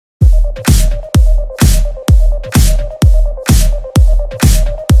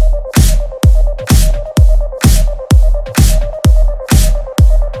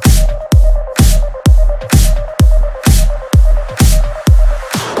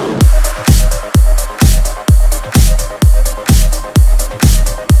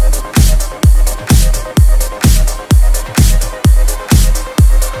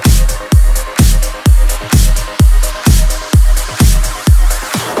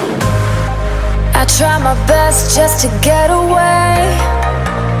try my best just to get away,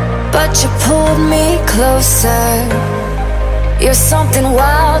 but you pulled me closer. You're something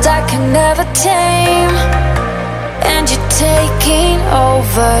wild I can never tame, and you're taking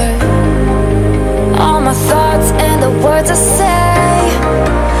over. All my thoughts and the words I say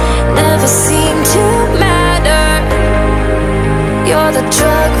never seem to matter. You're the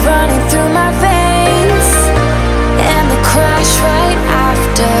drug running through my veins, and the crash right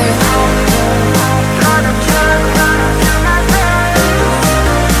after. You're the drug running through my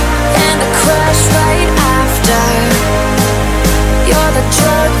veins, and the crash right after. You're the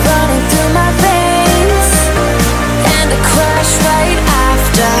drug running through my veins, and the crash right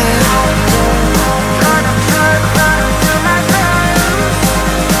after.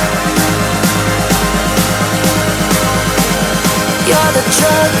 You're the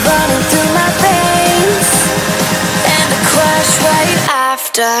drug running through my veins. You're the drug running through my veins, and the crash right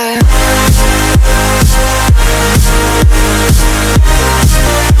after.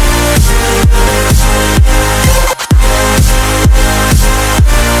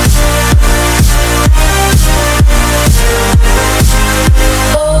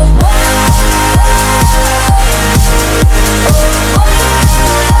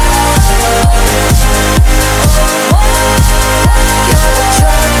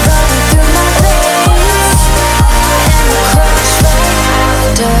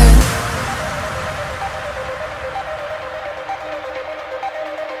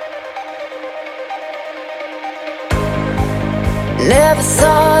 Never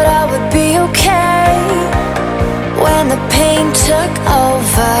thought I would be okay when the pain took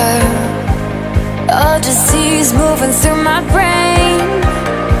over. A disease moving through my brain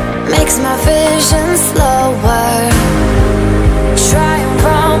makes my vision slower. Try and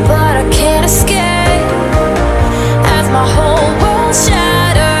run but I can't escape as my whole world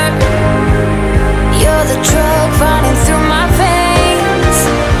shattered. You're the drug running through my veins,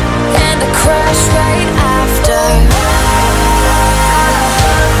 and the crash right after.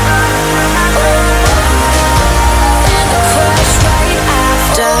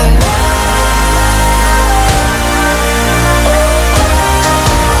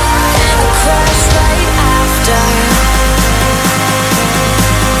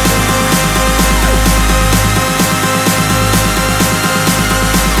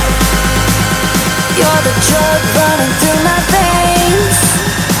 You're the drug running through my veins,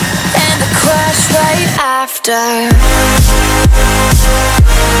 and the crash right after.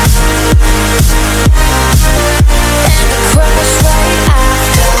 And the crash right after.